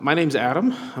My name's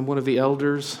Adam. I'm one of the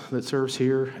elders that serves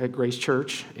here at Grace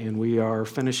Church, and we are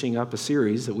finishing up a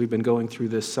series that we've been going through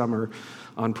this summer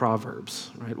on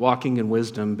Proverbs, right? Walking in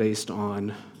wisdom based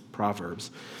on Proverbs.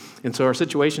 And so our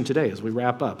situation today, as we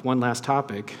wrap up, one last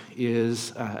topic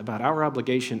is about our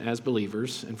obligation as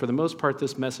believers. And for the most part,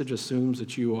 this message assumes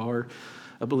that you are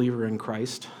a believer in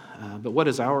Christ. But what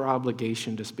is our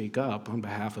obligation to speak up on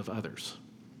behalf of others?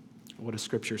 What does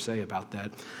Scripture say about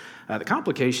that? The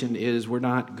complication is we're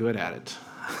not good at it.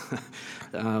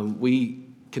 We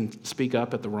can speak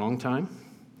up at the wrong time,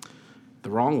 the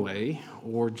wrong way,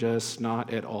 or just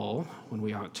not at all when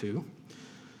we ought to,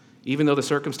 even though the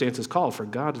circumstances call for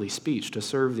godly speech to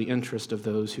serve the interest of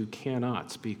those who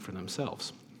cannot speak for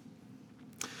themselves.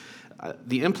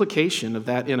 The implication of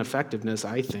that ineffectiveness,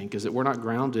 I think, is that we're not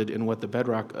grounded in what the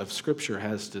bedrock of Scripture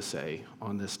has to say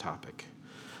on this topic.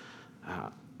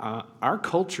 Our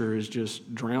culture is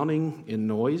just drowning in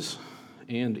noise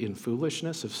and in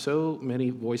foolishness of so many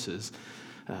voices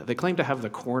that claim to have the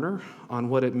corner on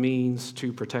what it means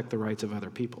to protect the rights of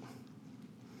other people.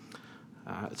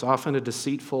 It's often a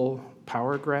deceitful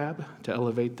power grab to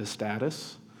elevate the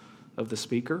status of the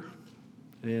speaker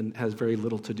and has very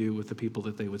little to do with the people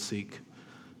that they would seek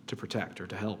to protect or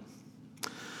to help.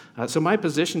 So my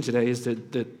position today is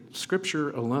that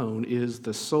Scripture alone is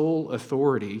the sole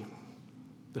authority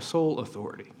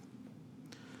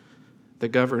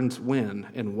that governs when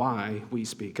and why we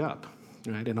speak up,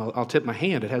 right? And I'll tip my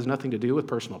hand, it has nothing to do with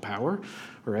personal power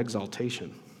or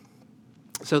exaltation.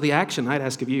 So the action I'd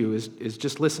ask of you is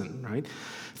just listen, right?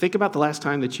 Think about the last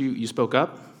time that you spoke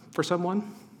up for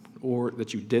someone or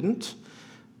that you didn't,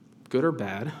 good or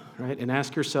bad, right? And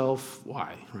ask yourself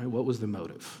why, right? What was the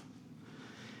motive?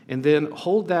 And then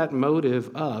hold that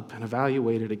motive up and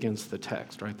evaluate it against the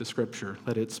text, right? The Scripture.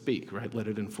 Let it speak, right? Let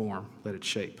it inform. Let it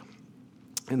shape.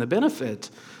 And the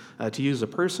benefit to use a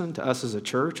person, to us as a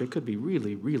church, it could be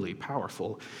really, really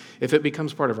powerful if it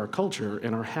becomes part of our culture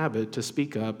and our habit to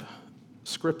speak up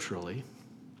scripturally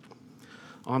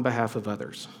on behalf of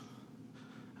others.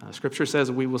 Scripture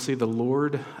says we will see the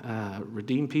Lord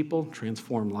redeem people,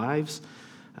 transform lives,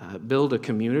 build a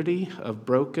community of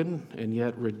broken and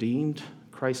yet redeemed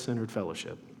Christ-centered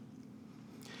fellowship.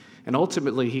 And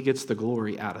ultimately, he gets the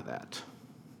glory out of that.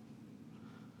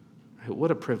 What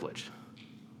a privilege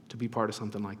to be part of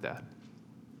something like that.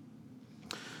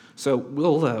 So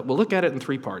we'll look at it in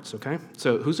three parts, okay?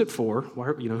 So who's it for?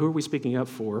 Who are we speaking up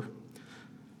for?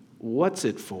 What's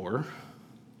it for?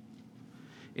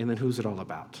 And then who's it all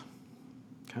about?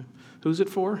 Okay? Who's it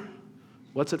for?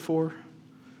 What's it for?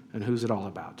 And who's it all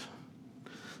about?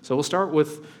 So we'll start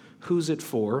with who's it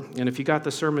for? And if you got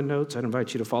the sermon notes, I'd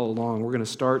invite you to follow along. We're going to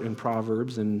start in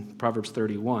Proverbs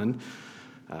 31.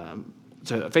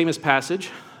 It's a famous passage.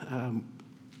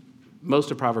 Most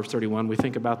of Proverbs 31, we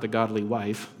think about the godly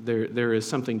wife. There is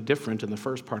something different in the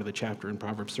first part of the chapter in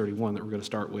Proverbs 31 that we're going to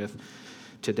start with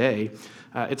today.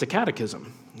 It's a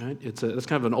catechism, right? It's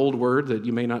kind of an old word that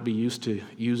you may not be used to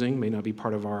using, may not be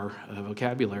part of our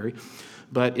vocabulary.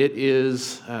 But it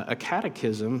is a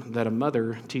catechism that a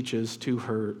mother teaches to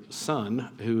her son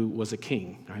who was a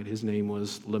king, right? His name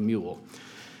was Lemuel.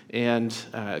 And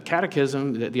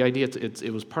catechism, the idea,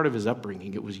 it was part of his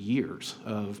upbringing. It was years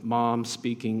of mom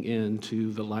speaking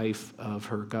into the life of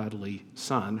her godly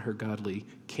son, her godly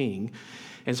king.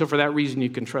 And so for that reason, you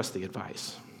can trust the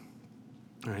advice.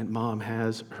 All right? Mom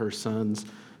has her son's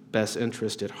best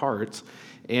interest at heart.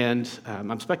 And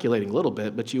I'm speculating a little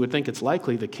bit, but you would think it's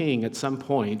likely the king at some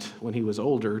point when he was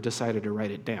older decided to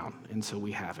write it down. And so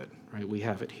we have it, right? We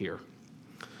have it here.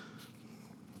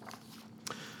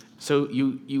 So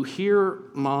you hear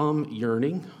mom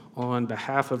yearning on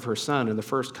behalf of her son in the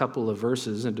first couple of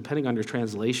verses, and depending on your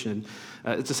translation,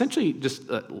 it's essentially just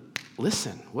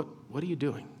listen, what are you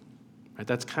doing? Right?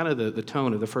 That's kind of the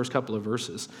tone of the first couple of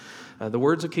verses. The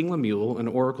words of King Lemuel, an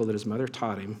oracle that his mother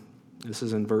taught him. This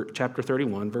is in chapter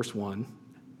 31, verse 1,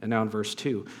 and now in verse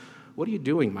 2. What are you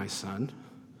doing, my son?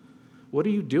 What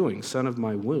are you doing, son of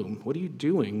my womb? What are you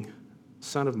doing,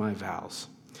 son of my vows?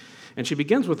 And she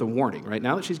begins with a warning, right?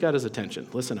 Now that she's got his attention,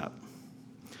 listen up.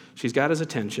 She's got his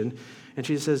attention, and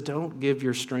she says, don't give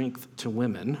your strength to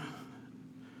women,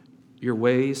 your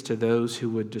ways to those who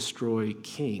would destroy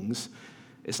kings.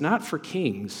 It's not for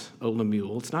kings, O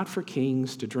Lemuel. It's not for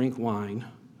kings to drink wine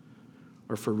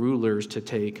or for rulers to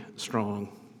take strong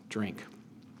drink.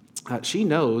 She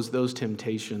knows those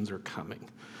temptations are coming,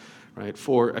 right?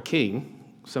 For a king,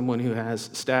 someone who has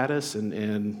status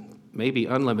and maybe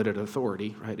unlimited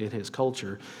authority, right, in his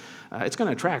culture, it's going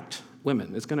to attract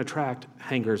women. It's going to attract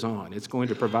hangers-on. It's going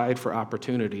to provide for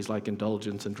opportunities like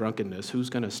indulgence and drunkenness. Who's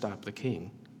going to stop the king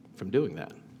from doing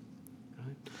that?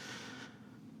 Right?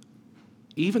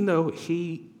 even though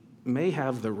he may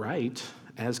have the right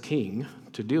as king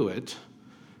to do it,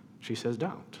 she says,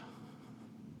 don't.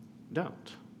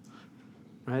 Don't.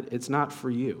 Right? It's not for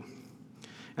you.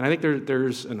 And I think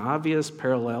there's an obvious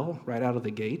parallel right out of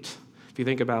the gate. If you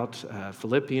think about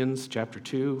Philippians chapter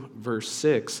 2, verse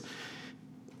 6,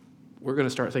 we're going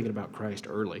to start thinking about Christ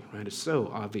early. Right? It's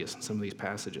so obvious in some of these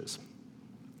passages.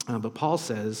 But Paul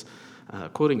says,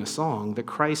 quoting a song, that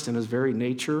Christ in his very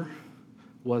nature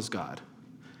was God.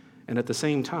 And at the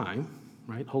same time,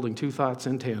 right, holding two thoughts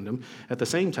in tandem, at the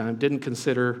same time didn't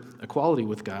consider equality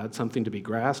with God something to be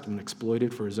grasped and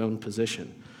exploited for his own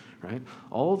position. Right?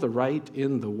 All the right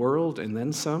in the world and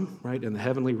then some, right, in the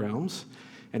heavenly realms,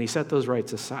 and he set those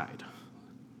rights aside.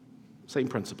 Same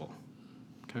principle.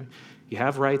 Okay? You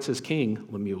have rights as king,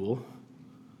 Lemuel,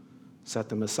 set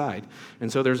them aside.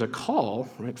 And so there's a call,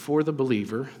 right, for the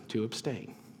believer to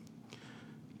abstain.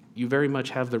 You very much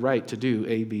have the right to do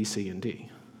A, B, C, and D.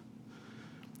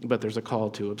 But there's a call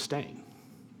to abstain,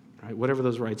 right, whatever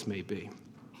those rights may be.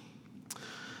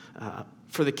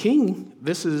 For the king,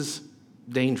 this is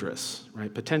dangerous,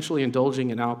 right? Potentially indulging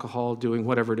in alcohol, doing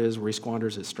whatever it is where he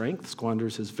squanders his strength,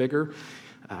 squanders his vigor.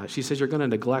 She says you're going to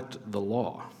neglect the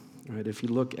law, right? If you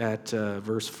look at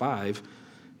verse 5,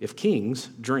 if kings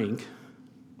drink,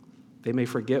 they may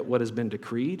forget what has been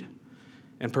decreed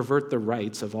and pervert the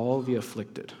rights of all the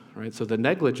afflicted, right? So the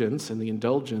negligence and the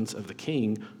indulgence of the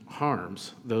king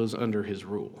harms those under his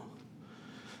rule.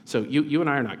 So you and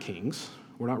I are not kings.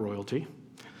 We're not royalty.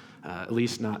 At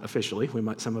least not officially.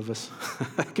 Some of us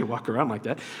can walk around like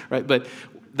that, right? But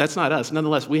that's not us.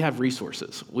 Nonetheless, we have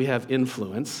resources. We have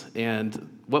influence,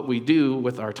 and what we do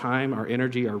with our time, our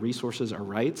energy, our resources, our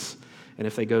rights, and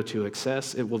if they go to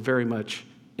excess, it will very much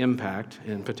impact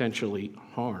and potentially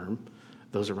harm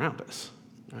those around us,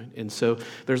 right? And so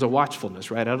there's a watchfulness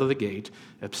right out of the gate.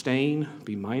 Abstain,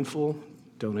 be mindful,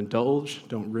 don't indulge,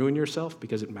 don't ruin yourself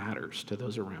because it matters to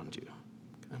those around you.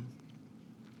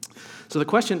 So the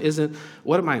question isn't,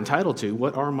 what am I entitled to?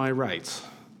 What are my rights?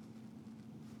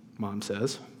 Mom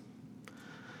says.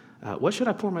 What should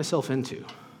I pour myself into?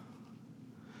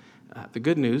 The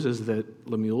good news is that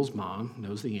Lemuel's mom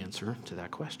knows the answer to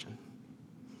that question.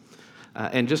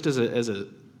 And just as a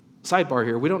sidebar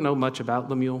here, we don't know much about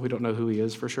Lemuel. We don't know who he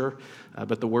is for sure.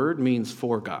 But the word means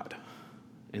for God.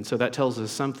 And so that tells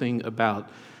us something about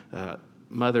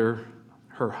mother,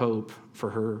 her hope for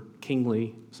her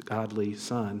kingly, godly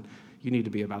son. You need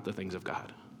to be about the things of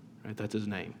God, right? That's his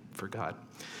name, for God.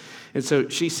 And so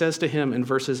she says to him in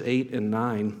verses 8 and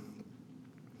 9,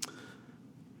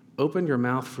 open your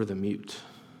mouth for the mute,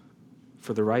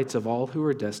 for the rights of all who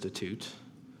are destitute.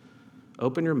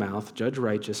 Open your mouth, judge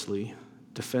righteously,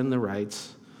 defend the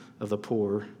rights of the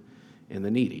poor and the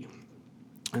needy.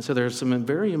 And so there's some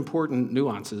very important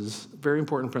nuances, very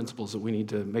important principles that we need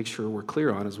to make sure we're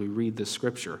clear on as we read this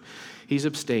scripture. He's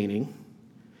abstaining.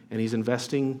 And he's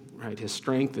investing, right, his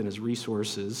strength and his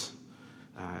resources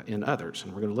in others.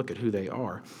 And we're going to look at who they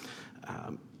are.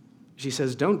 She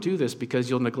says, don't do this because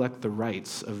you'll neglect the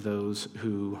rights of those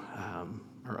who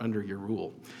are under your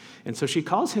rule. And so she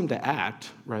calls him to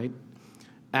act, right?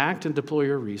 Act and deploy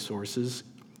your resources.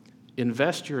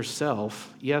 Invest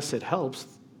yourself. Yes, it helps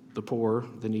the poor,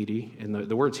 the needy. And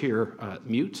the words here,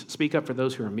 mute, speak up for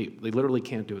those who are mute. They literally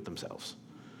can't do it themselves.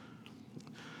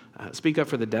 Speak up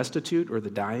for the destitute or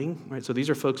the dying, right? So these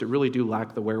are folks that really do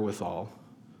lack the wherewithal.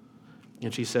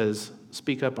 And she says,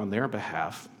 speak up on their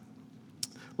behalf,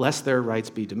 lest their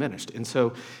rights be diminished. And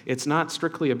so it's not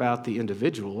strictly about the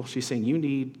individual. She's saying you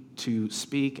need to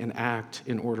speak and act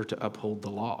in order to uphold the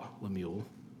law, Lemuel.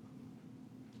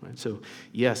 Right? So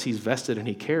yes, he's vested and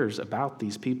he cares about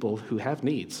these people who have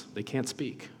needs. They can't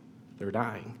speak. They're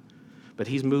dying. But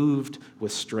he's moved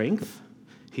with strength.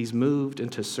 He's moved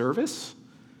into service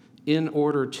in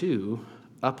order to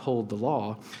uphold the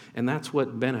law, and that's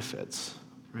what benefits,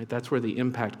 right? That's where the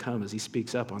impact comes as he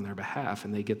speaks up on their behalf,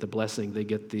 and they get the blessing, they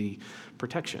get the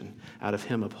protection out of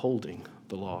him upholding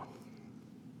the law.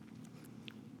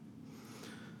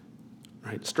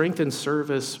 Right? Strength and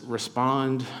service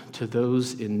respond to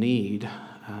those in need,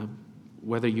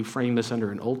 whether you frame this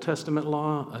under an Old Testament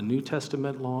law, a New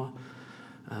Testament law,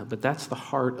 but that's the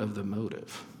heart of the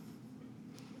motive.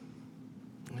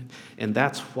 And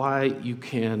that's why you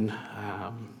can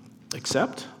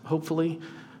accept, hopefully,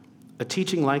 a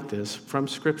teaching like this from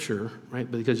Scripture, right?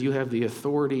 Because you have the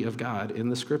authority of God in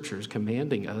the Scriptures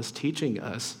commanding us, teaching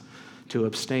us to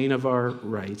abstain of our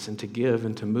rights and to give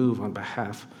and to move on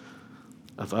behalf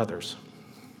of others.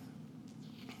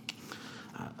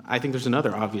 I think there's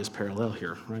another obvious parallel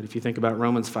here, right? If you think about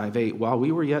Romans 5:8, while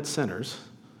we were yet sinners,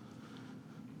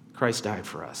 Christ died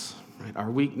for us. right?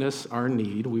 Our weakness, our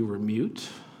need, we were mute,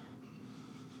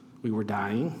 we were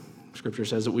dying. Scripture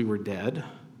says that we were dead.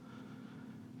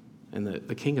 And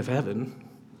the King of Heaven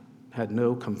had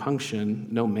no compunction,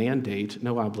 no mandate,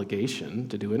 no obligation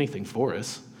to do anything for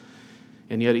us.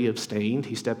 And yet he abstained,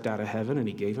 he stepped out of heaven, and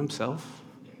he gave himself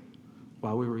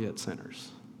while we were yet sinners.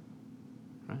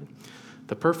 Right?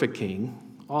 The perfect King,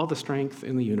 all the strength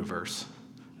in the universe,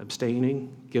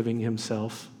 abstaining, giving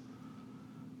himself,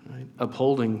 right?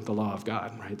 Upholding the law of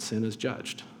God, right? Sin is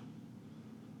judged.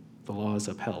 The law is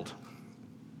upheld.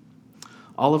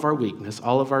 All of our weakness,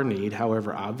 all of our need,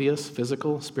 however obvious,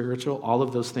 physical, spiritual, all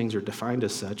of those things are defined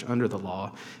as such under the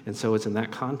law. And so it's in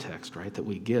that context, right, that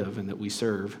we give and that we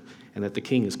serve, and that the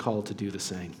King is called to do the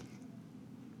same.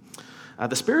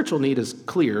 The spiritual need is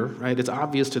clear, right? It's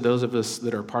obvious to those of us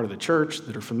that are part of the church,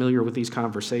 that are familiar with these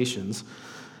conversations.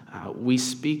 We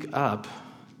speak up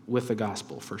with the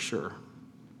gospel, for sure.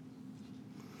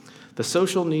 The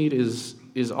social need is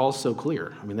also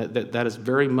clear. I mean, that is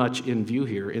very much in view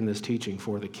here in this teaching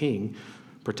for the King.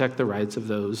 Protect the rights of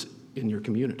those in your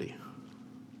community.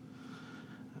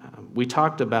 We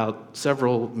talked about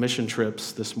several mission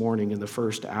trips this morning in the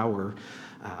first hour.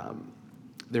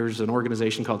 There's an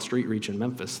organization called Street Reach in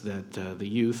Memphis that the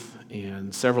youth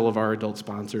and several of our adult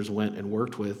sponsors went and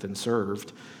worked with and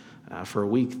served for a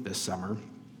week this summer.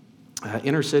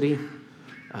 Inner city,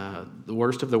 the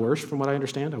worst of the worst, from what I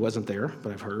understand. I wasn't there,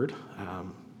 but I've heard.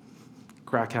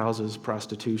 Crack houses,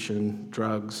 prostitution,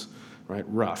 drugs, right?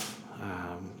 Rough.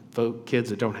 Kids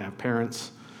that don't have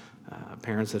parents,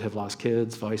 parents that have lost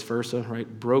kids, vice versa,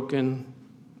 right? Broken.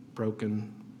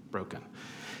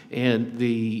 And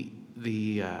the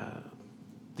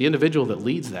individual that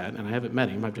leads that, and I haven't met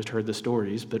him, I've just heard the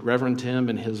stories, but Reverend Tim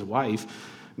and his wife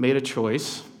made a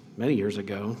choice many years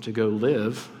ago to go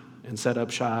live and set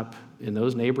up shop in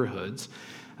those neighborhoods.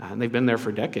 And they've been there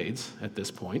for decades at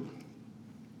this point.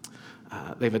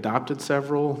 They've adopted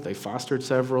several, they fostered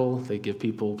several, they give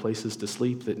people places to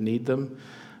sleep that need them.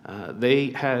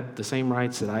 They had the same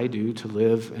rights that I do to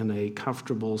live in a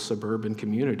comfortable suburban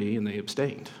community, and they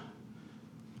abstained.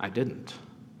 I didn't.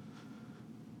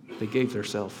 They gave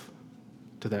themselves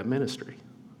to that ministry,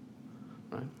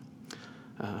 right?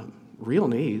 Real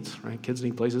needs, right? Kids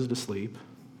need places to sleep.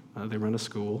 They run a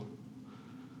school.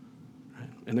 Right?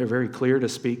 And they're very clear to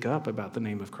speak up about the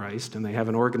name of Christ. And they have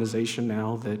an organization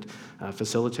now that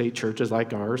facilitate churches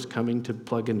like ours coming to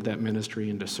plug into that ministry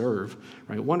and to serve.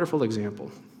 Right? Wonderful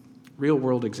example. Real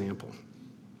world example.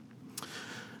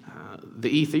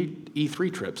 The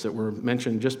E3 trips that were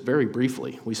mentioned just very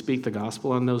briefly, we speak the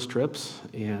gospel on those trips,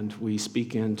 and we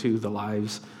speak into the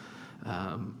lives,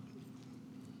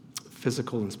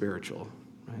 physical and spiritual.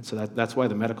 Right? So that's why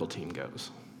the medical team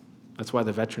goes. That's why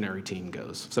the veterinary team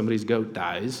goes. If somebody's goat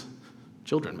dies,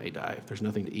 children may die if there's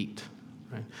nothing to eat.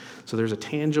 Right? So there's a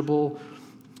tangible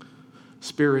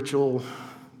spiritual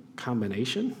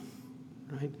combination,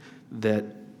 right, that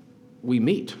we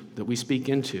meet, that we speak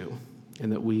into,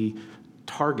 and that we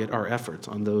target our efforts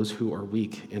on those who are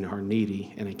weak and are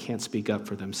needy and they can't speak up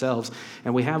for themselves.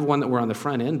 And we have one that we're on the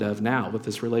front end of now with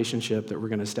this relationship that we're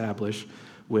going to establish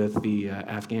with the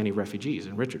Afghani refugees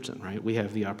in Richardson, right? We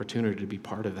have the opportunity to be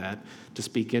part of that, to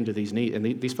speak into these needs. And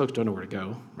these folks don't know where to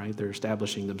go, right? They're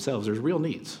establishing themselves. There's real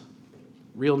needs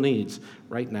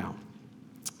right now.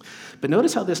 But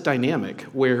notice how this dynamic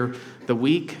where the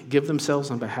weak give themselves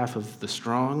on behalf of the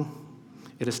strong,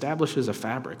 it establishes a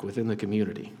fabric within the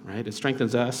community, right? It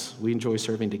strengthens us. We enjoy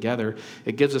serving together.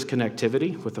 It gives us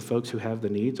connectivity with the folks who have the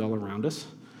needs all around us,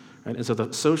 right? And so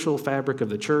the social fabric of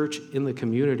the church in the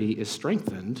community is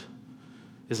strengthened,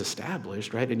 is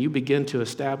established, right? And you begin to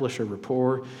establish a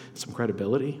rapport, some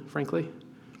credibility, frankly,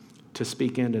 to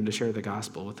speak in and to share the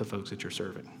gospel with the folks that you're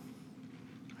serving.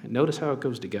 Right? Notice how it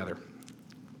goes together.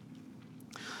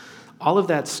 All of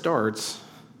that starts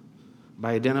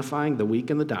by identifying the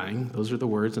weak and the dying. Those are the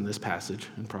words in this passage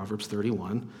in Proverbs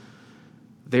 31.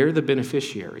 They're the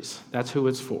beneficiaries. That's who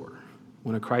it's for.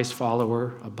 When a Christ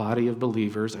follower, a body of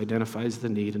believers, identifies the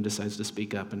need and decides to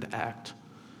speak up and to act,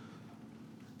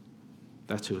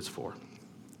 that's who it's for.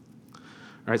 All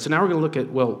right, so now we're going to look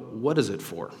at, well, what is it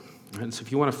for? And so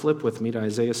if you want to flip with me to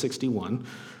Isaiah 61,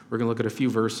 we're going to look at a few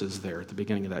verses there at the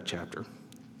beginning of that chapter.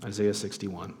 Isaiah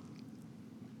 61.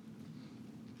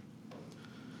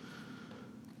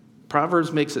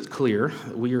 Proverbs makes it clear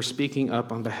that we are speaking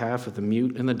up on behalf of the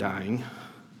mute and the dying,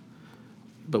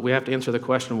 but we have to answer the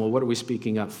question, well, what are we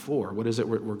speaking up for? What is it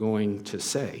we're going to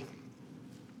say?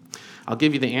 I'll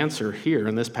give you the answer here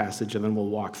in this passage, and then we'll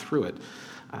walk through it.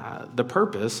 The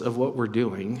purpose of what we're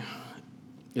doing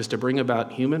is to bring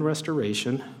about human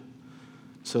restoration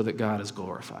so that God is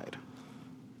glorified.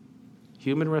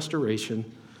 human restoration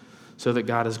so that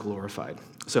God is glorified.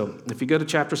 So if you go to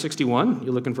chapter 61,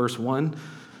 you look in verse 1,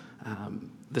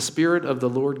 the Spirit of the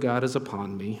Lord God is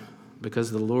upon me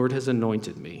because the Lord has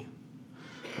anointed me.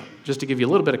 Just to give you a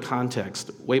little bit of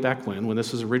context, way back when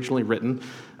this was originally written,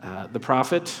 the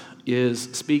prophet is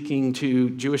speaking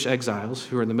to Jewish exiles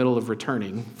who are in the middle of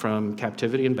returning from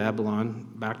captivity in Babylon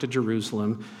back to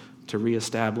Jerusalem to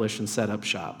reestablish and set up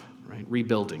shop, right?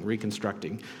 Rebuilding,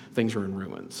 reconstructing. Things are in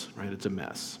ruins, right? It's a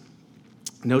mess.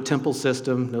 No temple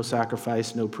system, no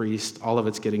sacrifice, no priest. All of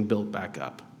it's getting built back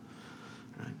up.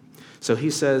 Right? So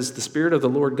he says, the Spirit of the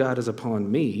Lord God is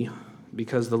upon me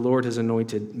because the Lord has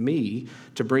anointed me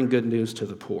to bring good news to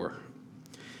the poor.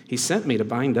 He sent me to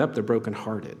bind up the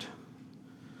brokenhearted,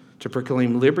 to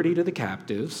proclaim liberty to the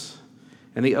captives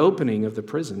and the opening of the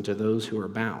prison to those who are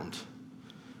bound,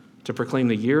 to proclaim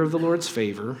the year of the Lord's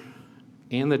favor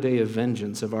and the day of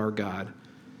vengeance of our God,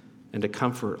 and to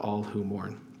comfort all who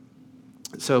mourn.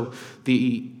 So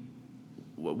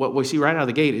what we see right out of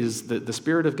the gate is that the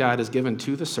Spirit of God is given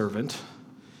to the servant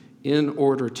in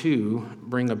order to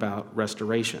bring about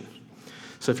restoration.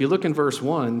 So if you look in verse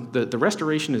 1, the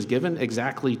restoration is given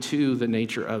exactly to the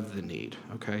nature of the need.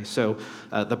 Okay, so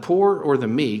the poor or the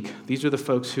meek, these are the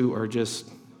folks who are just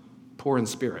poor in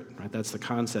spirit, right? That's the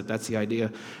concept, that's the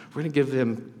idea. We're going to give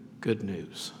them good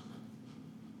news,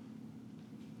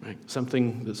 right?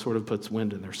 Something that sort of puts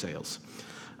wind in their sails.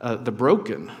 The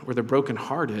broken or the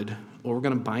brokenhearted, well, we're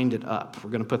going to bind it up. We're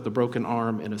going to put the broken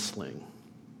arm in a sling.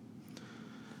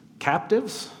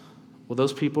 Captives, well,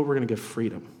 those people we're going to give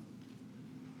freedom.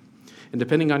 And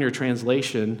depending on your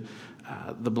translation,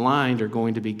 the blind are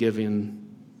going to be given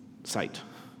sight.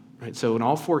 Right? So in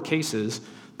all four cases,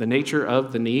 the nature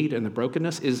of the need and the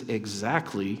brokenness is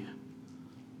exactly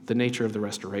the nature of the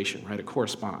restoration. Right? It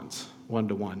corresponds one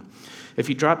to one. If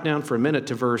you drop down for a minute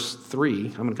to verse 3,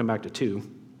 I'm going to come back to 2.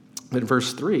 But in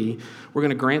verse 3, we're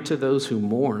going to grant to those who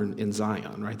mourn in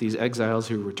Zion, right? These exiles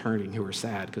who are returning, who are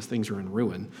sad because things are in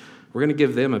ruin. We're going to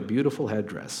give them a beautiful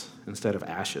headdress instead of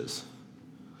ashes,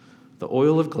 the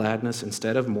oil of gladness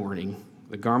instead of mourning,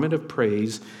 the garment of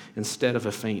praise instead of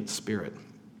a faint spirit.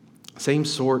 Same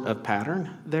sort of pattern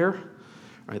there,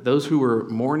 right? Those who were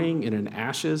mourning and in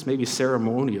ashes, maybe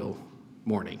ceremonial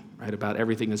mourning, right? About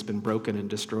everything that's been broken and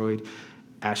destroyed,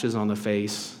 ashes on the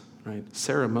face, right?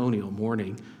 Ceremonial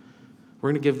mourning. We're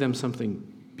going to give them something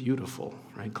beautiful,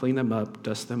 right? Clean them up,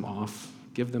 dust them off,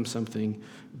 give them something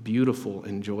beautiful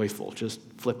and joyful. Just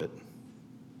flip it.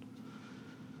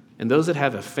 And those that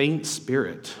have a faint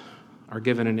spirit are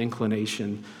given an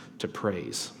inclination to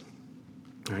praise,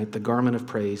 right? The garment of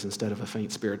praise instead of a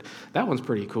faint spirit. That one's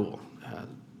pretty cool.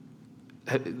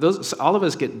 All of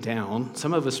us get down.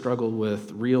 Some of us struggle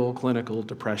with real clinical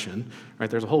depression,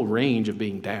 right? There's a whole range of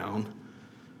being down.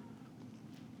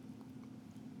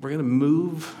 We're going to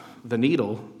move the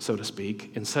needle, so to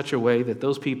speak, in such a way that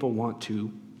those people want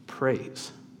to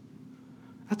praise.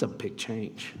 That's a big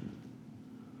change,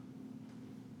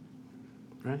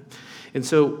 right? And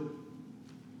so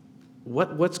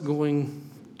what's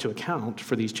going to account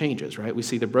for these changes, right? We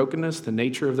see the brokenness, the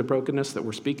nature of the brokenness that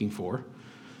we're speaking for.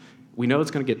 We know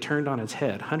it's going to get turned on its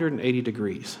head, 180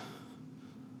 degrees,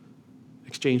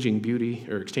 exchanging beauty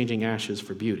or exchanging ashes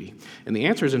for beauty. And the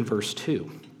answer is in verse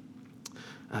 2.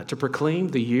 To proclaim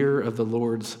the year of the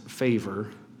Lord's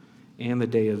favor and the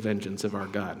day of vengeance of our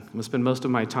God. I'm going to spend most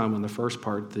of my time on the first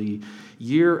part. The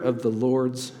year of the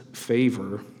Lord's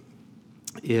favor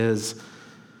is,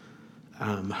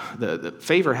 the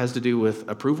favor has to do with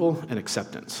approval and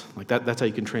acceptance. Like that's how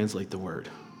you can translate the word.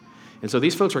 And so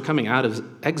these folks are coming out of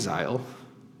exile,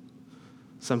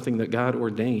 something that God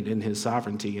ordained in his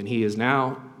sovereignty, and he is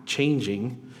now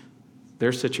changing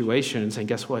their situation and saying,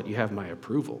 guess what? You have my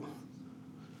approval.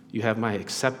 You have my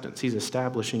acceptance. He's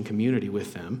establishing community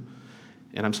with them.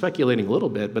 And I'm speculating a little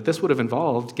bit, but this would have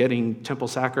involved getting temple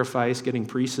sacrifice, getting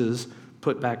priests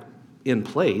put back in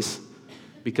place,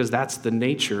 because that's the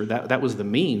nature, that was the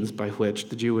means by which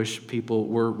the Jewish people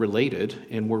were related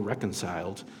and were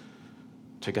reconciled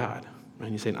to God. And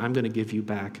he's saying, I'm going to give you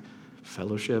back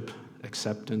fellowship,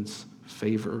 acceptance,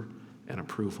 favor, and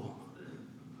approval.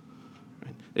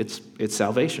 Right? It's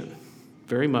salvation,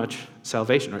 very much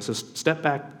salvation. Right? So step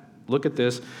back, look at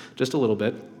this just a little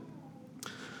bit.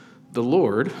 The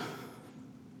Lord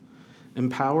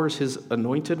empowers his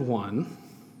anointed one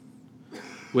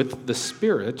with the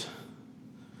Spirit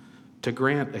to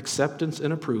grant acceptance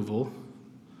and approval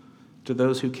to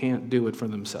those who can't do it for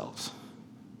themselves.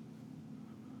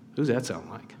 Who does that sound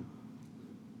like?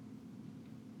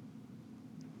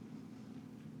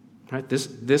 Right?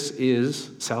 This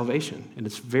is salvation, and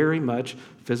it's very much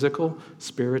physical,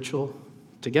 spiritual,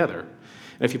 together.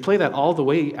 And if you play that all the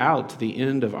way out to the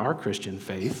end of our Christian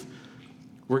faith,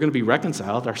 we're going to be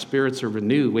reconciled. Our spirits are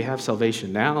renewed. We have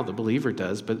salvation now, the believer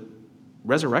does, but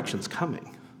resurrection's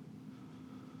coming,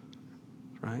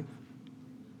 right?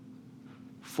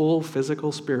 Full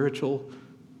physical, spiritual,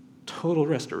 total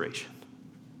restoration.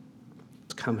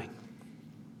 It's coming.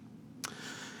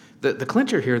 The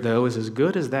clincher here, though, is as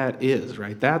good as that is,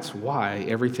 right? That's why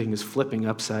everything is flipping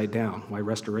upside down, why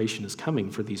restoration is coming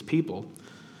for these people.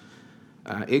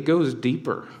 It goes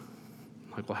deeper.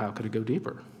 Like, well, how could it go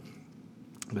deeper?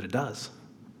 But it does.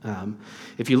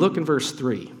 If you look in verse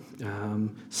 3,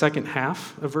 second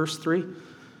half of verse 3,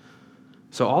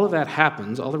 so all of that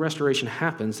happens, all the restoration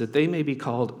happens, that they may be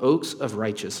called oaks of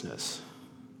righteousness,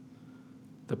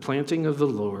 the planting of the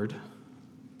Lord.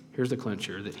 Here's the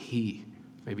clincher, that he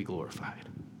may be glorified.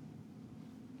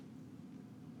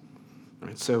 All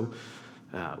right, so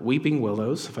weeping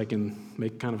willows, if I can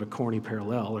make kind of a corny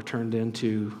parallel, are turned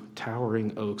into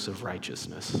towering oaks of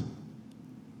righteousness.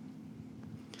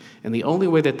 And the only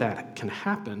way that that can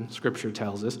happen, Scripture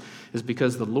tells us, is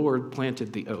because the Lord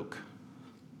planted the oak.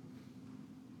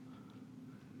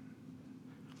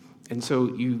 And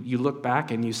so you look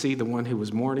back and you see the one who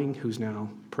was mourning, who's now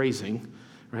praising,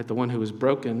 right? The one who was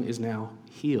broken is now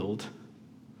healed.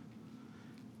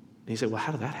 And you say, well,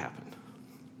 how did that happen?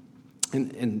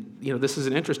 And this is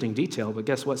an interesting detail, but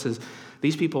guess what? It says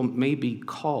these people may be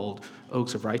called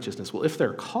oaks of righteousness. Well, if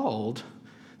they're called,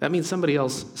 that means somebody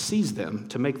else sees them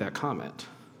to make that comment.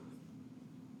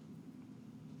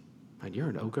 And you're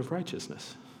an oak of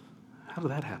righteousness. How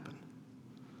did that happen?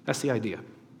 That's the idea.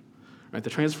 Right? The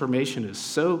transformation is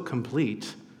so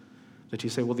complete that you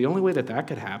say, well, the only way that that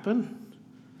could happen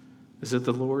is that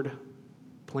the Lord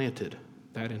planted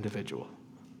that individual.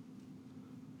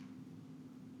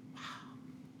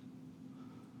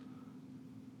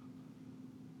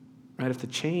 Right? If the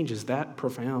change is that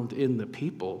profound in the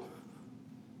people,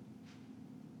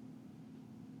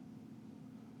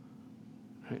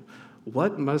 right,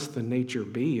 what must the nature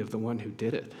be of the one who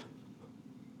did it?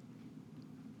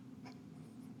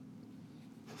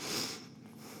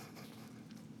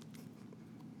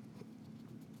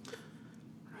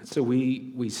 So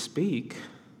we speak,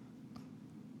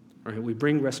 right? We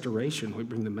bring restoration. We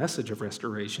bring the message of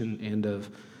restoration and of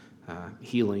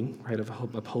healing, right? Of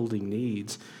upholding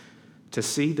needs, to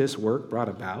see this work brought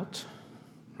about,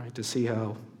 right? To see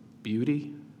how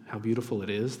beautiful it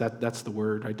is. That's the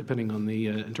word, right? Depending on the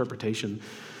interpretation.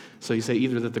 So you say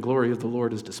either that the glory of the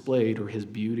Lord is displayed or his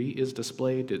beauty is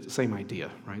displayed. It's the same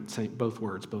idea, right? Both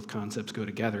words, both concepts go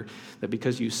together. That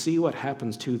because you see what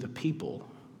happens to the people,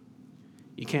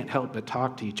 you can't help but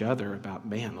talk to each other about,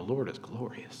 man, the Lord is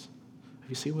glorious. Have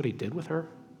you seen what he did with her?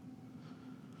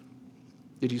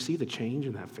 Did you see the change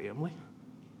in that family?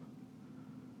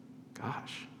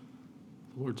 Gosh,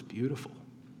 the Lord's beautiful.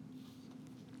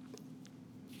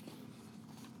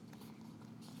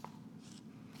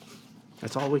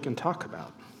 That's all we can talk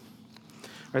about.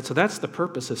 Right, so that's the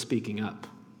purpose of speaking up.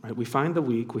 Right? We find the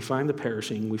weak, we find the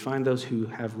perishing, we find those who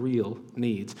have real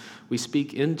needs. We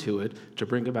speak into it to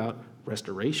bring about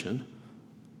restoration.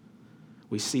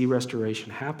 We see restoration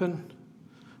happen.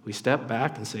 We step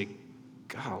back and say,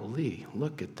 golly,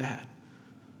 look at that.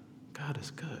 God is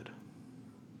good.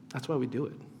 That's why we do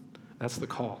it. That's the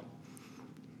call.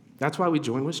 That's why we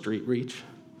join with Street Reach.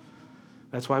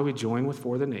 That's why we join with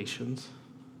For the Nations.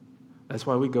 That's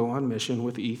why we go on mission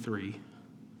with E3,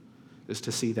 is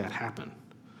to see that happen.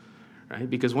 Right?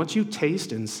 Because once you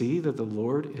taste and see that the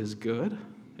Lord is good,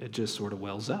 it just sort of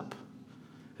wells up.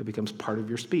 It becomes part of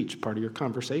your speech, part of your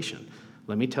conversation.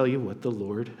 Let me tell you what the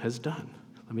Lord has done.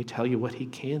 Let me tell you what he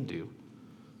can do.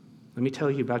 Let me tell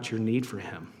you about your need for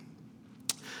him.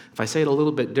 If I say it a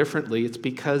little bit differently, it's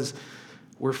because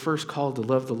we're first called to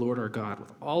love the Lord our God with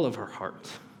all of our heart,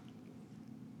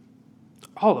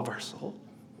 all of our soul,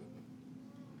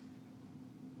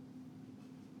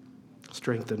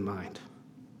 strength, and mind.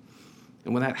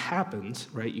 And when that happens,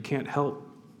 right, you can't help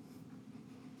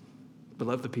but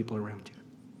love the people around you.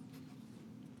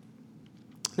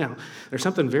 Now, there's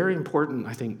something very important,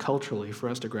 I think, culturally for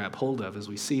us to grab hold of as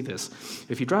we see this.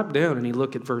 If you drop down and you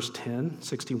look at verse 10,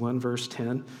 61 verse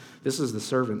 10, this is the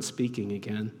servant speaking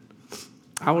again.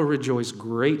 I will rejoice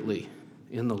greatly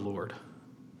in the Lord.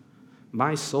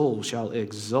 My soul shall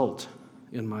exult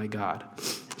in my God.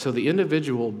 So the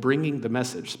individual bringing the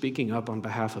message, speaking up on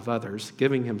behalf of others,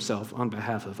 giving himself on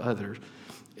behalf of others,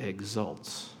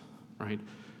 exults, right?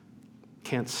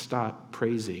 Can't stop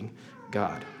praising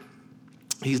God.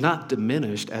 He's not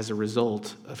diminished as a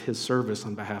result of his service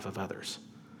on behalf of others.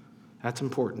 That's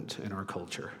important in our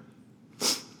culture.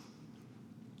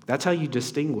 That's how you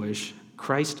distinguish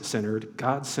Christ-centered,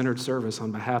 God-centered service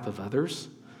on behalf of others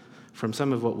from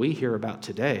some of what we hear about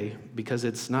today, because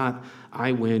it's not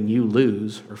I win, you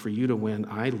lose, or for you to win,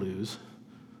 I lose,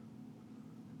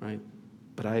 right?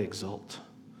 But I exult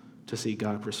to see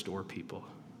God restore people.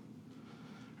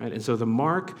 Right? And so the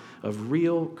mark of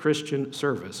real Christian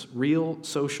service, real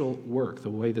social work,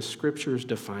 the way the scriptures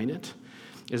define it,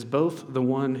 is both the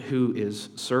one who is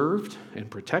served and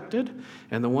protected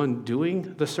and the one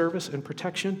doing the service and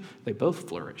protection, they both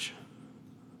flourish.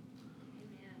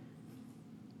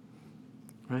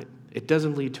 Right? It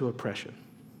doesn't lead to oppression.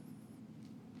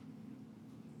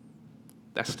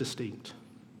 That's distinct.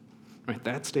 Right?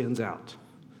 That stands out.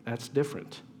 That's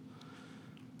different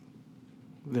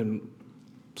than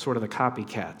sort of the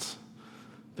copycats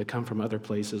that come from other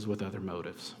places with other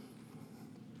motives.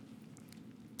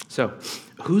 So,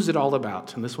 who's it all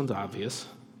about? And this one's obvious.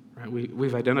 Right?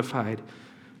 We've identified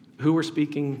who we're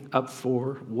speaking up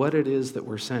for, what it is that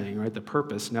we're saying, right? The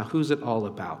purpose. Now, who's it all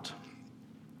about?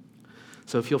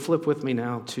 So if you'll flip with me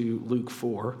now to Luke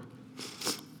 4.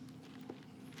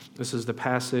 This is the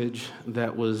passage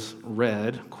that was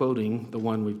read, quoting the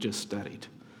one we've just studied.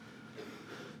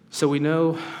 So we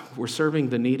know we're serving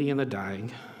the needy and the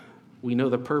dying. We know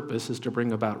the purpose is to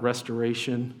bring about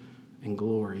restoration and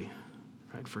glory,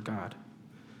 right, for God.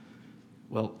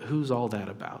 Well, who's all that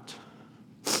about?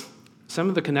 Some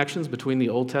of the connections between the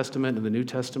Old Testament and the New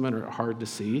Testament are hard to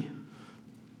see.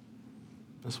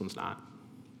 This one's not.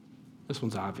 This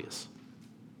one's obvious.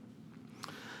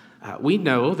 We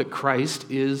know that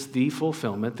Christ is the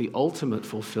fulfillment, the ultimate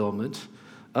fulfillment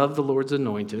of the Lord's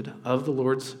anointed, of the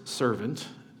Lord's servant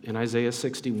in Isaiah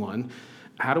 61.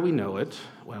 How do we know it?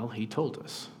 Well, he told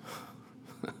us.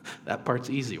 That part's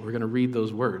easy. We're going to read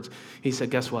those words. He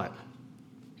said, guess what?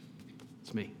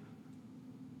 It's me.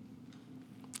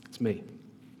 It's me.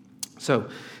 So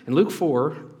in Luke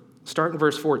 4, start in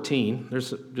verse 14.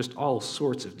 There's just all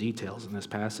sorts of details in this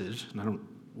passage, and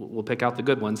we'll pick out the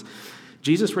good ones.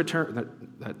 Jesus returned.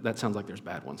 That sounds like there's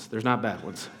bad ones. There's not bad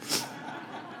ones.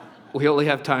 We only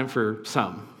have time for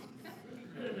some.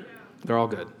 They're all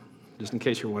good, just in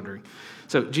case you're wondering.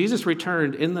 So Jesus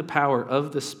returned in the power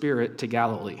of the Spirit to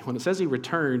Galilee. When it says he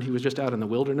returned, he was just out in the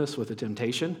wilderness with a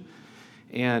temptation.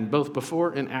 And both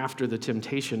before and after the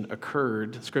temptation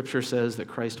occurred, Scripture says that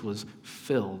Christ was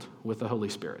filled with the Holy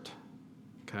Spirit.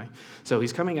 Okay? So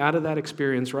he's coming out of that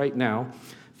experience right now,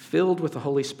 filled with the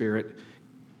Holy Spirit,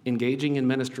 engaging in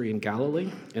ministry in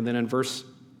Galilee. And then in verse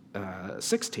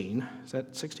 16, is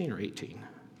that 16 or 18?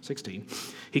 16.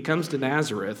 He comes to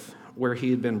Nazareth, where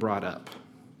he had been brought up.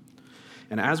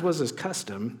 And as was his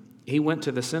custom, he went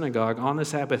to the synagogue on the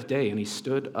Sabbath day, and he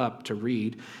stood up to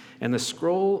read. And the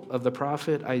scroll of the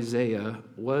prophet Isaiah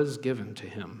was given to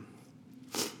him.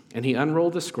 And he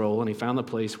unrolled the scroll, and he found the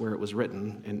place where it was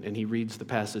written, and he reads the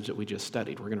passage that we just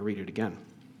studied. We're going to read it again.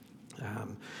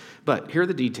 But here are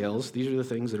the details. These are the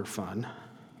things that are fun.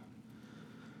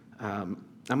 I'm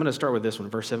going to start with this one,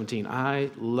 verse 17. I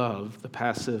love the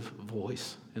passive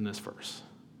voice in this verse.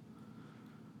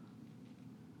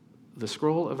 The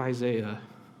scroll of Isaiah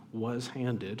was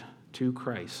handed to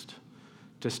Christ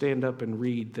to stand up and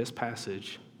read this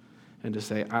passage and to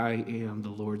say, I am the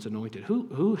Lord's anointed.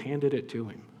 Who handed it to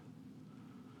him?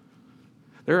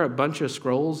 There are a bunch of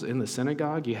scrolls in the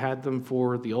synagogue. You had them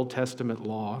for the Old Testament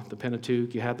law, the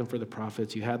Pentateuch. You had them for the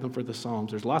prophets. You had them for the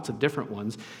Psalms. There's lots of different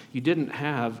ones. You didn't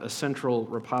have a central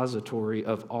repository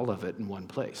of all of it in one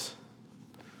place.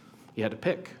 You had to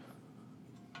pick.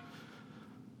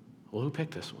 Well, who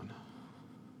picked this one?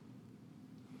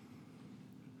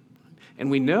 And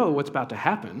we know what's about to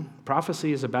happen.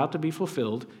 Prophecy is about to be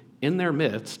fulfilled in their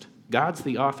midst. God's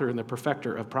the author and the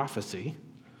perfecter of prophecy.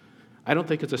 I don't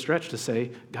think it's a stretch to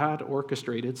say God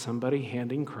orchestrated somebody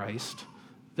handing Christ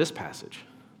this passage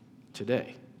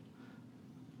today.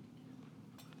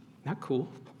 Not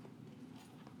cool.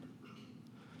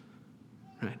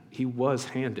 Right. He was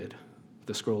handed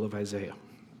the scroll of Isaiah.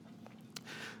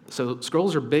 So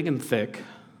scrolls are big and thick.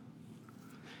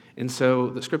 And so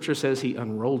the scripture says he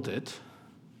unrolled it.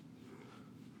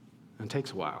 And it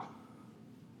takes a while.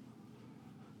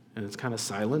 And it's kind of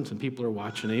silent, and people are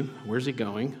watching him. Where's he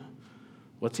going?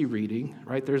 What's he reading?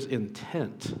 Right? There's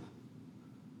intent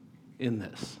in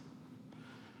this.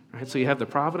 Right? So you have the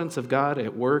providence of God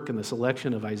at work in the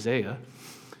selection of Isaiah.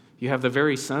 You have the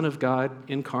very Son of God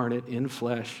incarnate in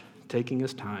flesh, taking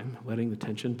his time, letting the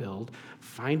tension build,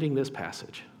 finding this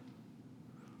passage.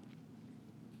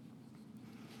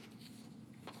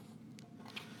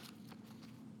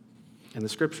 And the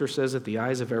scripture says that the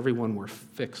eyes of everyone were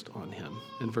fixed on him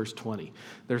in verse 20.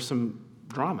 There's some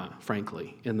drama,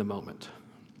 frankly, in the moment.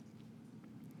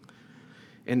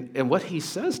 And what he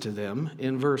says to them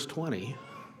in verse 20,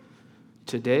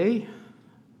 today,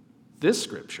 this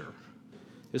scripture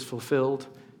is fulfilled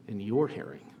in your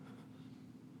hearing.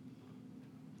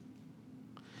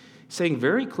 Saying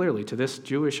very clearly to this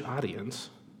Jewish audience,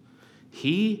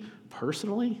 he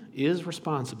personally is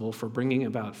responsible for bringing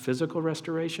about physical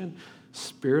restoration,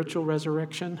 spiritual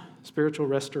resurrection, spiritual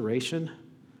restoration,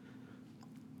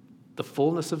 the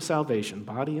fullness of salvation,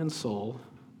 body and soul.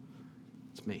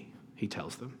 It's me, he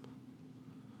tells them.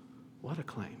 What a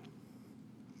claim.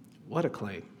 What a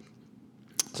claim.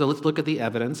 So let's look at the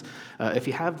evidence. If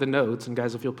you have the notes, and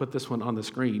guys, if you'll put this one on the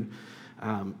screen.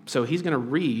 So he's going to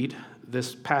read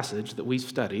this passage that we've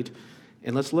studied,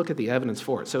 and let's look at the evidence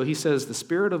for it. So he says, the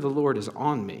Spirit of the Lord is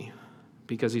on me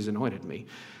because he's anointed me.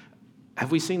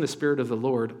 Have we seen the Spirit of the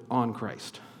Lord on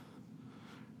Christ?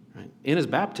 Right. In his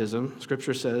baptism,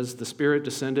 Scripture says the Spirit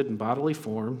descended in bodily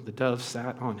form. The dove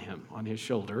sat on him, on his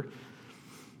shoulder.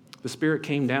 The Spirit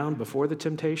came down before the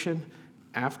temptation,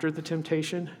 after the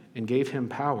temptation, and gave him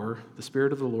power. The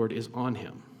Spirit of the Lord is on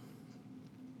him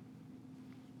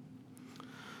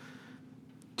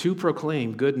to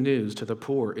proclaim good news to the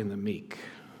poor and the meek.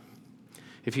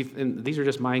 And these are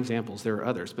just my examples, there are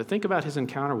others, but think about his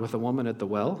encounter with the woman at the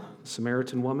well, the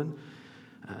Samaritan woman.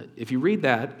 If you read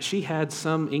that, she had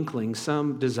some inkling,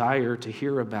 some desire to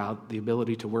hear about the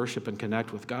ability to worship and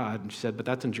connect with God. And she said, but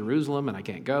that's in Jerusalem, and I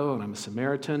can't go, and I'm a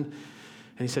Samaritan.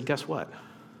 And he said, guess what?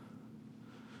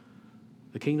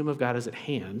 The kingdom of God is at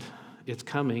hand. It's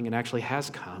coming, and actually has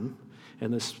come.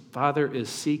 And this Father is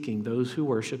seeking those who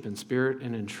worship in spirit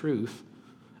and in truth,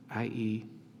 i.e.,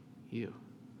 you.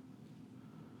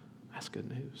 That's good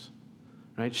news,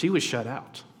 right? She was shut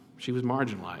out. She was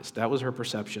marginalized. That was her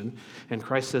perception. And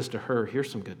Christ says to her,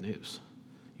 here's some good news.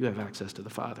 You have access to the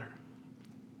Father.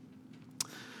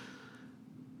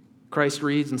 Christ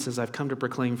reads and says, I've come to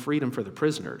proclaim freedom for the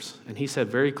prisoners. And he said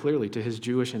very clearly to his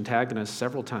Jewish antagonists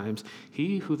several times,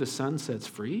 he who the Son sets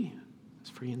free is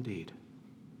free indeed.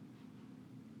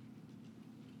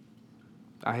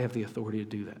 I have the authority to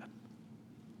do that.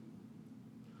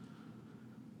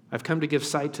 I've come to give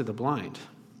sight to the blind.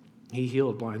 He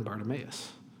healed blind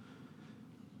Bartimaeus.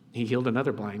 He healed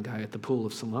another blind guy at the pool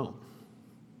of Siloam.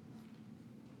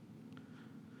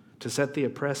 To set the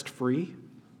oppressed free.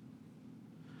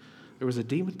 There was a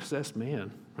demon-possessed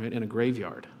man, right, in a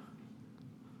graveyard.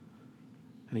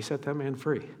 And he set that man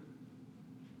free.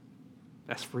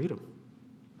 That's freedom.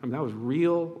 I mean, that was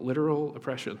real, literal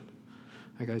oppression.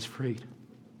 That guy's freed.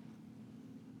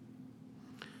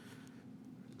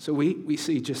 So we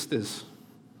see just this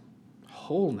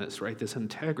wholeness, right, this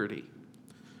integrity.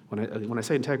 When I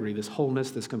say integrity, this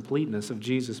wholeness, this completeness of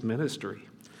Jesus' ministry.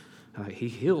 He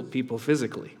healed people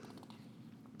physically.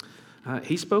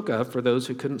 He spoke up for those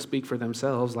who couldn't speak for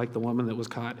themselves, like the woman that was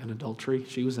caught in adultery.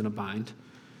 She was in a bind.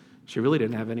 She really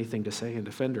didn't have anything to say and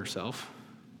defend herself.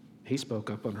 He spoke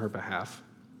up on her behalf.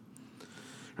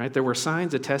 Right? There were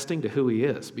signs attesting to who he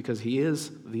is, because he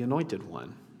is the anointed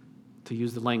one, to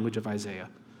use the language of Isaiah,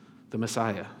 the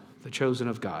Messiah, the chosen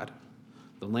of God,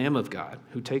 the Lamb of God,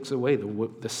 who takes away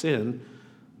the sin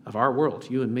of our world,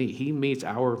 you and me. He meets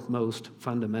our most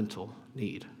fundamental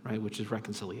need, right, which is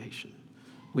reconciliation.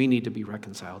 We need to be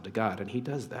reconciled to God, and he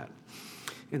does that.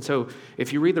 And so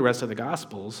if you read the rest of the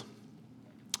Gospels,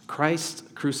 Christ's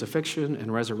crucifixion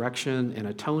and resurrection and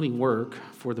atoning work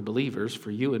for the believers,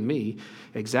 for you and me,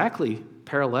 exactly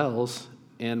parallels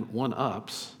and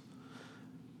one-ups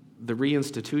the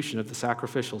reinstitution of the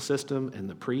sacrificial system and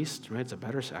the priest, right? It's a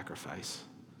better sacrifice.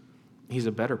 He's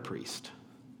a better priest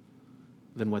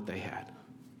than what they had.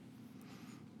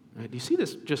 Right? Do you see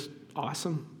this just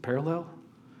awesome parallel?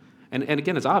 And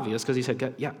again, it's obvious because he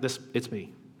said, yeah, it's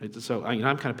me. So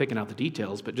I'm kind of picking out the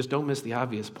details, but just don't miss the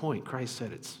obvious point. Christ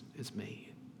said it's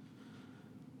me.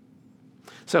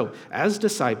 So as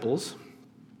disciples,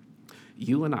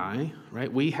 you and I,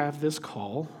 right, we have this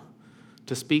call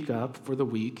to speak up for the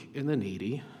weak and the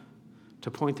needy,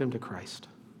 to point them to Christ.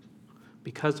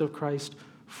 Because of Christ,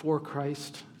 for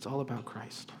Christ, it's all about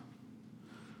Christ.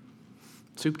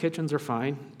 Soup kitchens are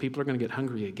fine. People are going to get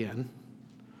hungry again,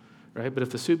 right? But if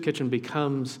the soup kitchen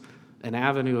becomes an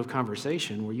avenue of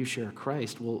conversation where you share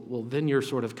Christ, well, then you're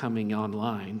sort of coming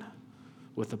online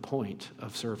with a point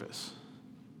of service.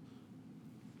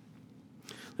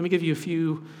 Let me give you a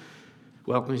few,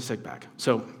 let me just take back.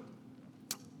 So,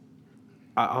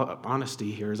 honesty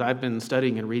here, as I've been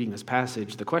studying and reading this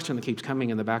passage, the question that keeps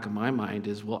coming in the back of my mind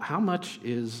is, well, how much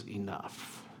is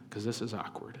enough? Because this is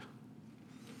awkward.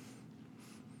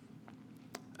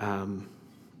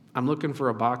 I'm looking for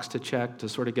a box to check to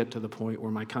sort of get to the point where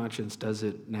my conscience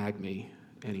doesn't nag me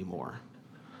anymore.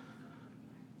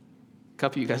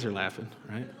 couple of you guys are laughing,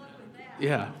 right?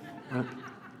 Yeah. Right.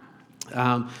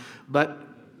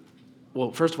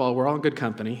 Well, first of all, we're all in good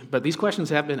company, but these questions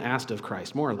have been asked of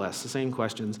Christ, more or less, the same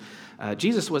questions.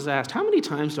 Jesus was asked, how many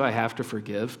times do I have to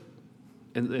forgive?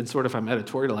 And sort of I'm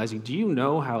editorializing, do you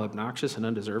know how obnoxious and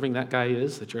undeserving that guy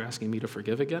is that you're asking me to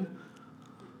forgive again?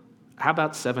 How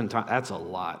about 7 times? That's a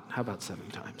lot. How about 7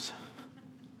 times?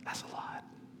 That's a lot.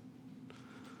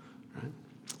 Right?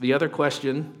 The other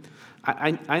question,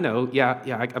 I know,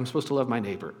 I'm supposed to love my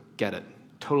neighbor. Get it.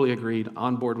 Totally agreed,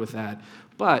 on board with that.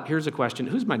 But here's a question,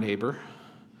 who's my neighbor?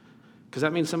 Because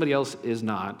that means somebody else is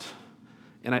not,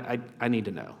 and I need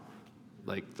to know.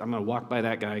 Like, I'm going to walk by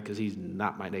that guy because he's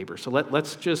not my neighbor. So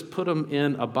let's just put them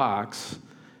in a box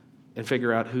and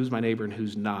figure out who's my neighbor and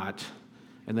who's not,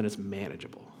 and then it's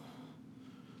manageable.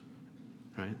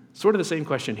 Right? Sort of the same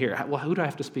question here. Well, who do I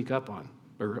have to speak up on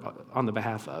or on the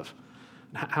behalf of?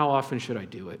 How often should I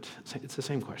do it? It's the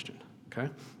same question, okay?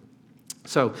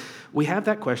 So we have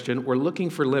that question. We're looking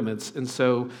for limits, and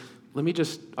so let me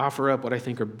just offer up what I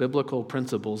think are biblical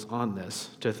principles on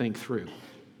this to think through.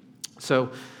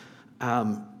 So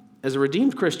as a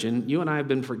redeemed Christian, you and I have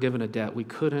been forgiven a debt we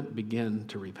couldn't begin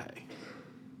to repay.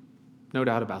 No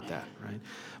doubt about that, right?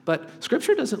 But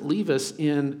Scripture doesn't leave us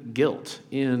in guilt,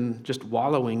 in just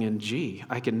wallowing in, gee,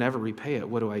 I can never repay it,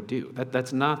 what do I do?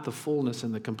 That's not the fullness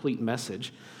and the complete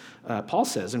message. Paul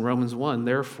says in Romans 1,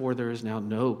 therefore there is now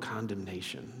no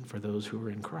condemnation for those who are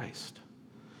in Christ.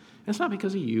 And it's not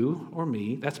because of you or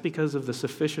me, that's because of the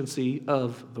sufficiency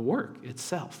of the work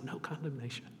itself, no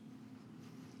condemnation.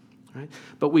 Right?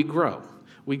 But we grow.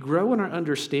 We grow in our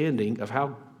understanding of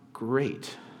how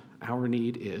great our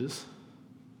need is.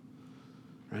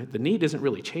 Right? The need isn't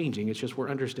really changing, it's just we're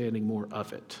understanding more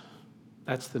of it.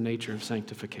 That's the nature of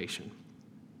sanctification.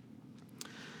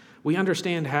 We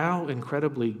understand how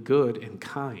incredibly good and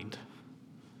kind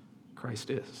Christ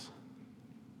is.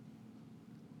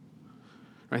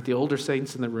 Right? The older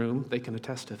saints in the room, they can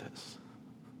attest to this.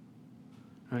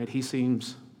 Right? He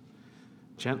seems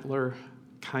gentler,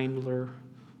 kinder,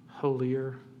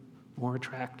 holier, more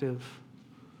attractive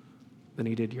than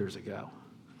he did years ago.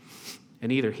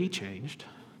 And either he changed,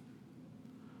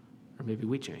 or maybe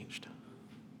we changed,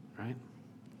 right?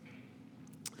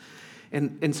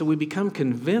 And so we become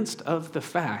convinced of the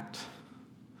fact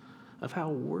of how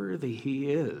worthy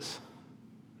he is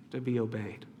to be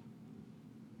obeyed.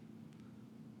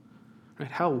 Right?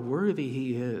 How worthy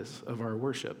he is of our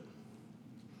worship.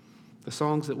 The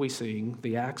songs that we sing,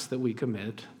 the acts that we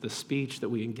commit, the speech that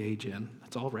we engage in,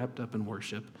 it's all wrapped up in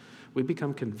worship. We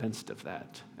become convinced of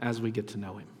that as we get to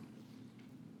know him.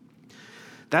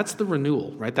 That's the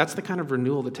renewal, right? That's the kind of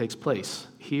renewal that takes place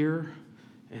here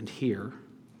and here,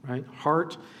 right?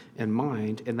 Heart and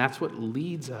mind, and that's what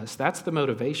leads us. That's the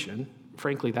motivation.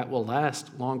 Frankly, that will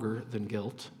last longer than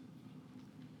guilt.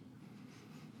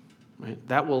 Right?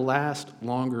 That will last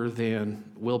longer than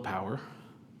willpower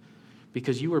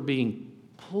because you are being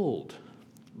pulled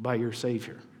by your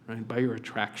Savior, right? By your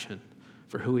attraction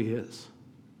for who he is.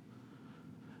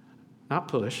 Not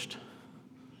pushed,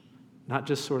 not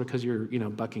just sort of because you're,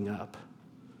 bucking up,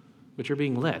 but you're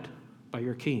being led by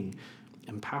your King,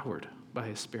 empowered by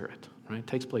his Spirit, right? It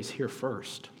takes place here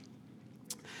first.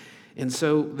 And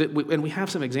so, we have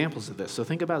some examples of this. So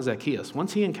think about Zacchaeus.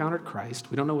 Once he encountered Christ,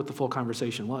 we don't know what the full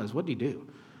conversation was. What did he do?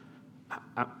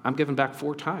 I'm giving back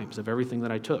 4 times of everything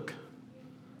that I took.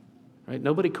 Right?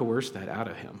 Nobody coerced that out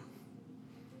of him.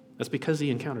 That's because he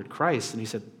encountered Christ and he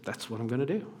said, that's what I'm going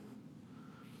to do.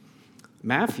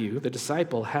 Matthew, the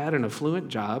disciple, had an affluent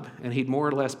job and he'd more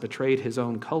or less betrayed his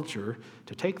own culture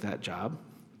to take that job.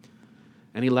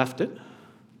 And he left it.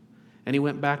 And he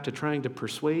went back to trying to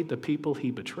persuade the people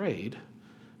he betrayed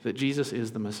that Jesus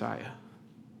is the Messiah.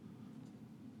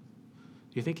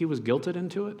 Do you think he was guilted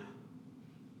into it?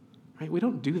 Right? We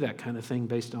don't do that kind of thing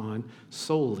based on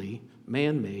solely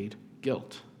man-made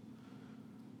guilt.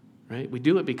 Right? We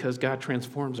do it because God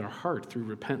transforms our heart through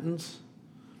repentance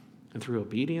and through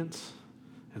obedience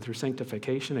and through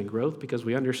sanctification and growth because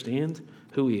we understand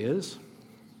who he is.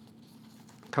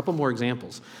 A couple more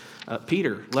examples.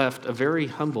 Peter left a very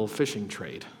humble fishing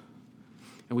trade.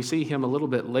 And we see him a little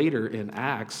bit later in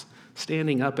Acts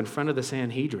standing up in front of the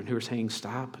Sanhedrin who are saying,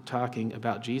 stop talking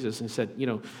about Jesus. And he said,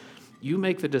 you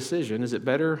make the decision. Is it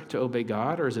better to obey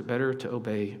God or is it better to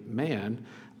obey man?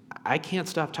 I can't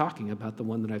stop talking about the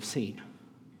one that I've seen.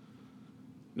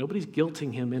 Nobody's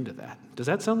guilting him into that. Does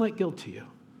that sound like guilt to you?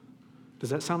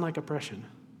 Does that sound like oppression?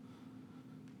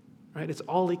 Right? It's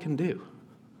all he can do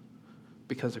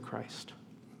because of Christ.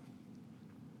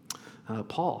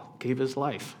 Paul gave his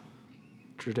life,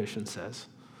 tradition says,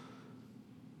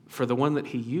 for the one that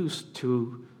he used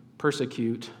to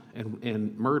persecute,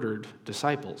 and murdered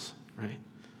disciples, right?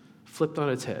 Flipped on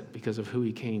its head because of who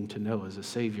he came to know as a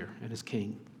Savior and as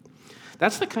King.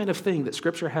 That's the kind of thing that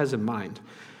Scripture has in mind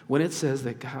when it says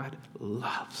that God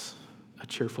loves a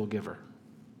cheerful giver.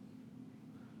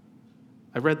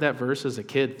 I read that verse as a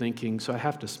kid thinking, so I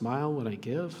have to smile when I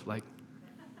give? Like,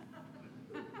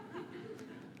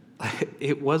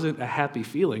 it wasn't a happy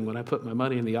feeling when I put my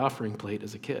money in the offering plate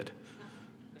as a kid.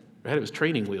 Right? It was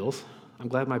training wheels. I'm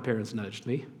glad my parents nudged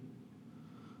me.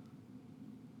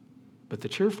 But the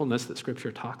cheerfulness that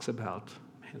Scripture talks about,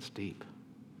 man, it's deep.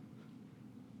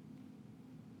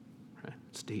 Right?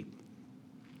 It's deep.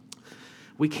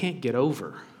 We can't get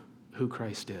over who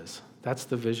Christ is. That's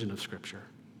the vision of Scripture.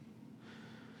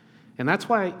 And that's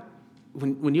why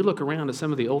when you look around at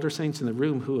some of the older saints in the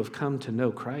room who have come to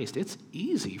know Christ, it's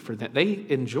easy for them. They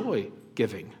enjoy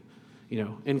giving,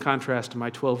 in contrast to my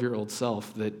 12-year-old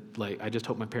self that, I just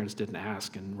hope my parents didn't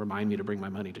ask and remind me to bring my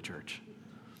money to church.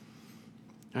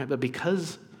 All right, but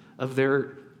because of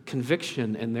their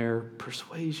conviction and their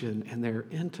persuasion and their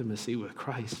intimacy with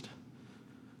Christ,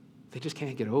 they just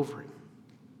can't get over him.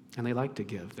 And they like to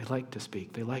give. They like to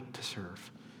speak. They like to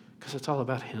serve because it's all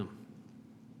about him.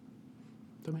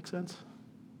 Does that make sense?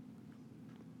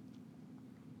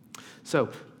 So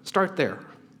start there.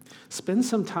 Spend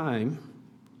some time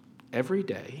every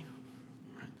day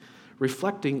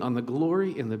reflecting on the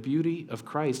glory and the beauty of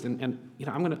Christ. And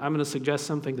I'm going to suggest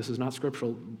something. This is not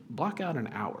scriptural. Block out an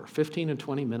hour, 15 and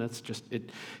 20 minutes.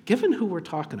 Given who we're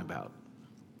talking about,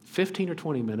 15 or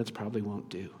 20 minutes probably won't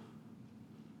do.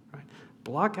 Right?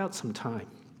 Block out some time.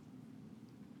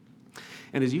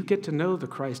 And as you get to know the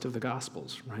Christ of the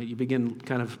Gospels, right, you begin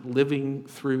kind of living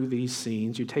through these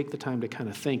scenes. You take the time to kind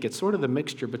of think. It's sort of the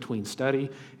mixture between study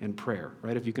and prayer,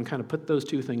 right? If you can kind of put those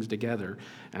two things together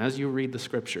as you read the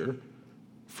Scripture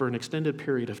for an extended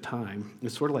period of time,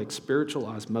 it's sort of like spiritual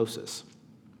osmosis.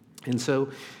 And so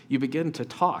you begin to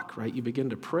talk, right? You begin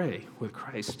to pray with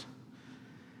Christ.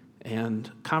 And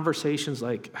conversations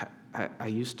like, I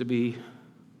used to be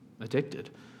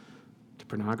addicted to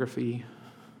pornography,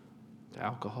 to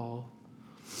alcohol,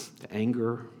 to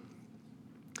anger.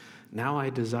 Now I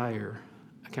desire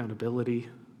accountability,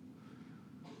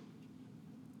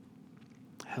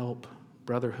 help,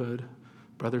 brotherhood,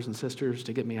 brothers and sisters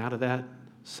to get me out of that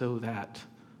so that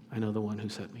I know the one who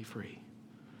set me free.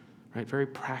 Right? Very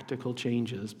practical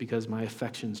changes because my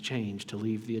affections change to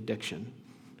leave the addiction,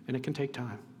 and it can take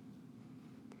time.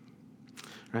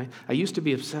 Right? I used to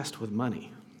be obsessed with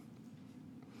money.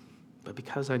 But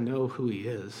because I know who he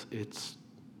is, it's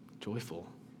joyful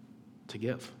to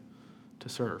give, to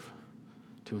serve,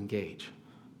 to engage.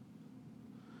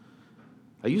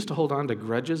 I used to hold on to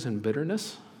grudges and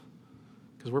bitterness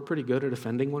because we're pretty good at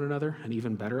offending one another and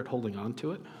even better at holding on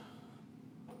to it.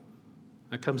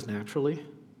 That comes naturally.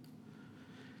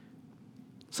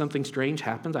 Something strange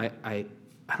happens. I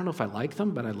don't know if I like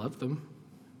them, but I love them.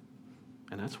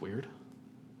 And that's weird.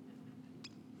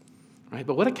 Right?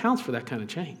 But what accounts for that kind of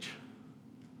change?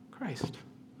 Christ.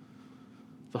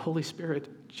 The Holy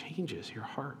Spirit changes your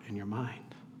heart and your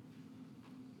mind.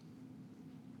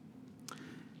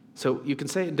 So you can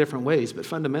say it in different ways, but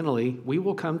fundamentally, we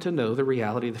will come to know the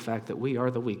reality of the fact that we are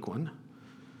the weak one.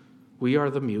 We are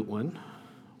the mute one.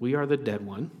 We are the dead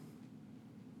one.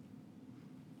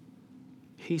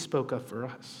 He spoke up for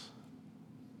us.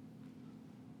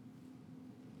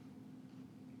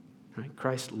 Right?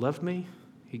 Christ loved me.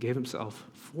 He gave himself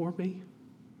for me.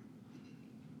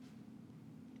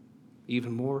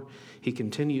 Even more, he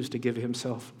continues to give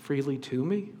himself freely to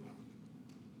me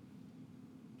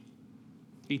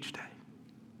each day.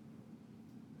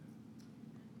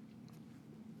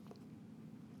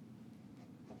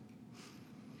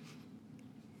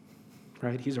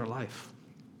 Right? He's our life.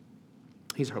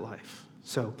 He's our life.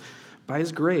 So, by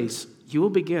his grace, you will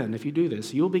begin, if you do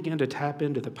this, you will begin to tap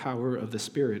into the power of the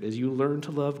Spirit as you learn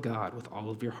to love God with all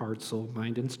of your heart, soul,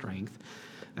 mind, and strength.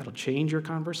 That'll change your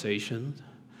conversation.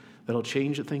 That'll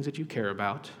change the things that you care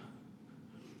about.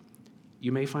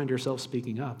 You may find yourself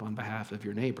speaking up on behalf of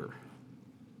your neighbor.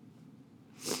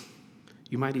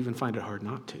 You might even find it hard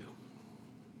not to.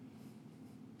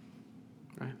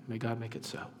 Right? May God make it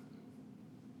so.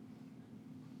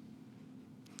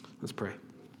 Let's pray.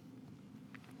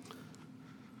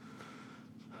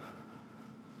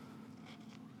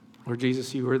 Lord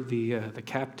Jesus, you are the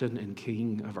captain and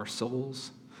king of our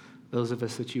souls, those of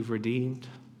us that you've redeemed.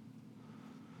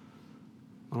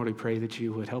 Lord, we pray that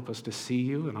you would help us to see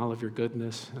you and all of your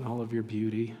goodness and all of your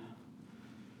beauty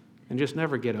and just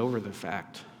never get over the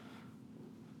fact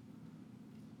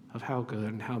of how good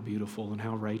and how beautiful and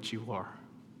how right you are.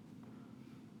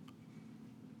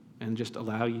 and just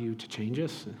allow you to change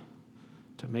us,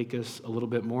 to make us a little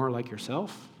bit more like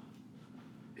yourself,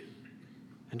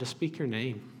 and to speak your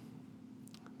name,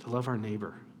 to love our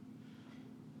neighbor,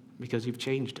 because you've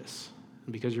changed us,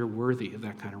 and because you're worthy of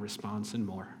that kind of response and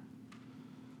more.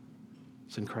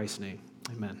 It's in Christ's name.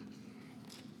 Amen.